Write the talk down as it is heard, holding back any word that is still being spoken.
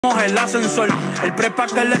El ascensor, el prepa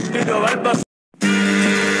que le tiro al vaso.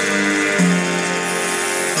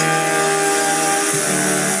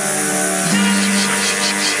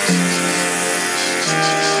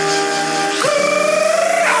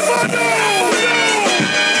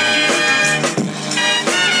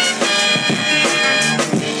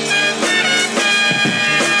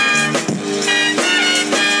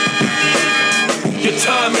 Your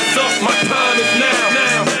time is up, my time is now.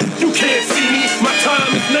 You can't see me, my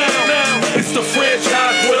time is now. It's the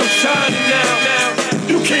franchise where I'm shining now.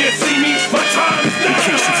 You can't see me, my time is now. In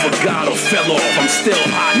case you forgot or fell off, I'm still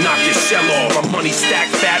hot, knock your shell off. My money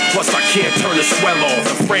stacked fat, plus I can't turn the swell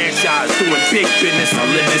off. The franchise doing big business, I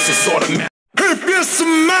live this, it's automatic. If you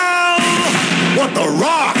smell what The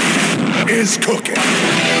Rock is cooking.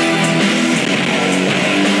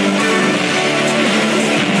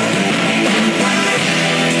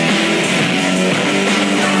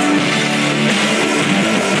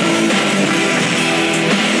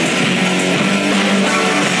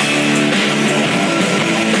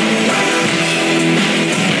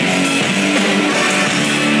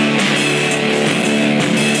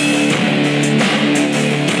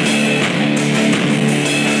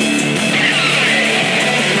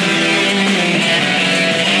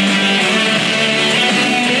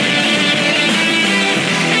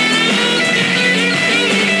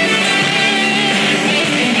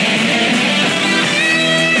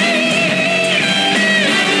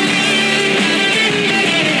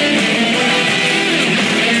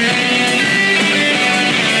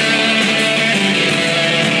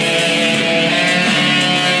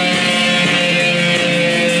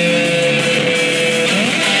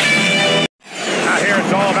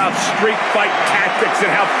 Street fight tactics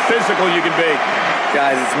and how physical you can be.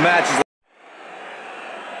 Guys, this match is...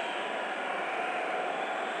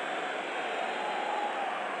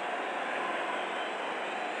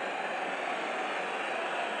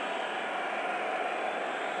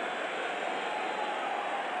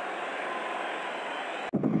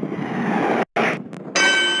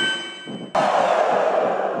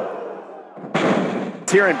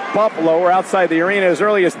 Here in Buffalo, we're outside the arena as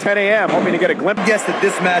early as 10 a.m. hoping to get a glimpse. Guess that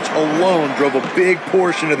this match alone drove a big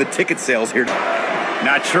portion of the ticket sales here.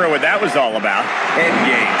 Not sure what that was all about. Head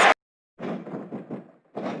games.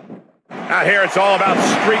 Out here, it's all about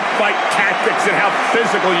street fight tactics and how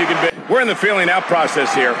physical you can be. We're in the feeling out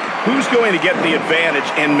process here. Who's going to get the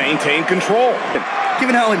advantage and maintain control?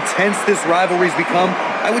 Given how intense this rivalry's become,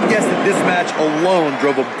 I would guess that this match alone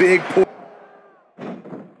drove a big portion.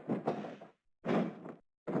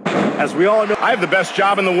 As we all know, I have the best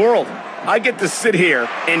job in the world. I get to sit here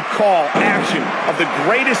and call action of the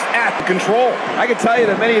greatest act control. I can tell you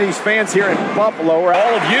that many of these fans here in Buffalo are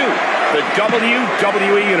all of you, the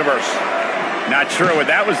WWE Universe. Not sure what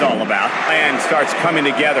that was all about. Plan starts coming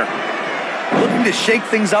together. Looking to shake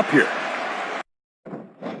things up here.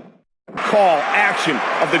 Call action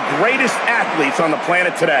of the greatest athletes on the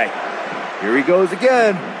planet today. Here he goes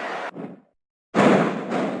again.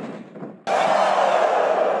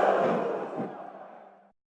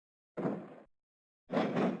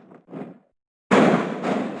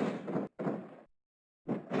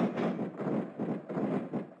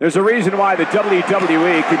 There's a reason why the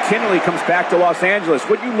WWE continually comes back to Los Angeles.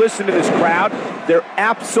 When you listen to this crowd, they're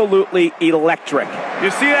absolutely electric. You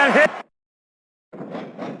see that hit?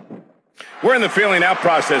 We're in the feeling out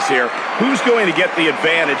process here. Who's going to get the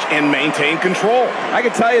advantage and maintain control? I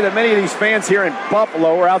can tell you that many of these fans here in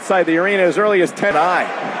Buffalo were outside the arena as early as 10. I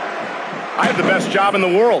have the best job in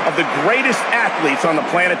the world, of the greatest athletes on the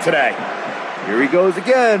planet today. Here he goes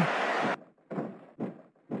again.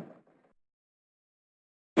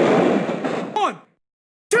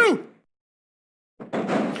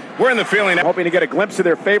 We're in the feeling, hoping to get a glimpse of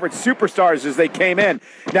their favorite superstars as they came in.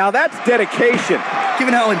 Now that's dedication.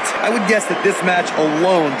 Given how I would guess that this match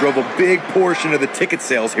alone drove a big portion of the ticket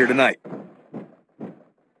sales here tonight.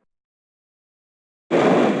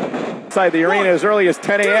 Inside the arena as early as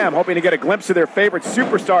 10 a.m. hoping to get a glimpse of their favorite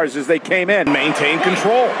superstars as they came in. Maintain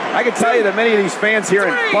control. I can tell you that many of these fans here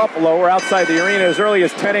in Buffalo were outside the arena as early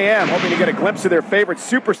as 10 a.m. hoping to get a glimpse of their favorite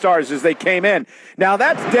superstars as they came in. Now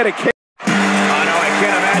that's dedication. I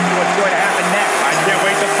can't imagine what's going to happen next. I can't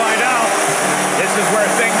wait to find out. This is where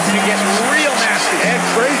things can get real nasty and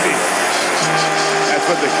crazy. That's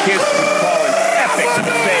what the kids would call an epic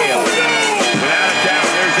fail. Without a doubt,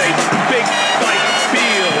 there's a big fight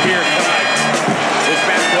feel here tonight. This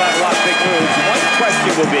match will have a lot of big moves. One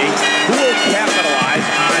question will be, who will capitalize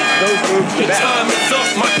on those moves the best? Your time is up,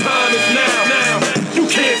 my time is now. You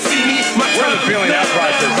can't see me, my time is now. We're in the feeling out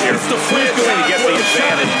process here. Who's going to get the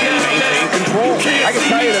advantage and maintain control? I can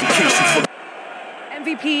tell you that.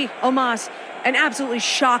 MVP, Omos, an absolutely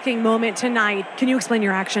shocking moment tonight. Can you explain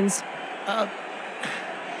your actions?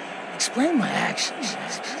 Explain my actions?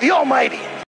 The Almighty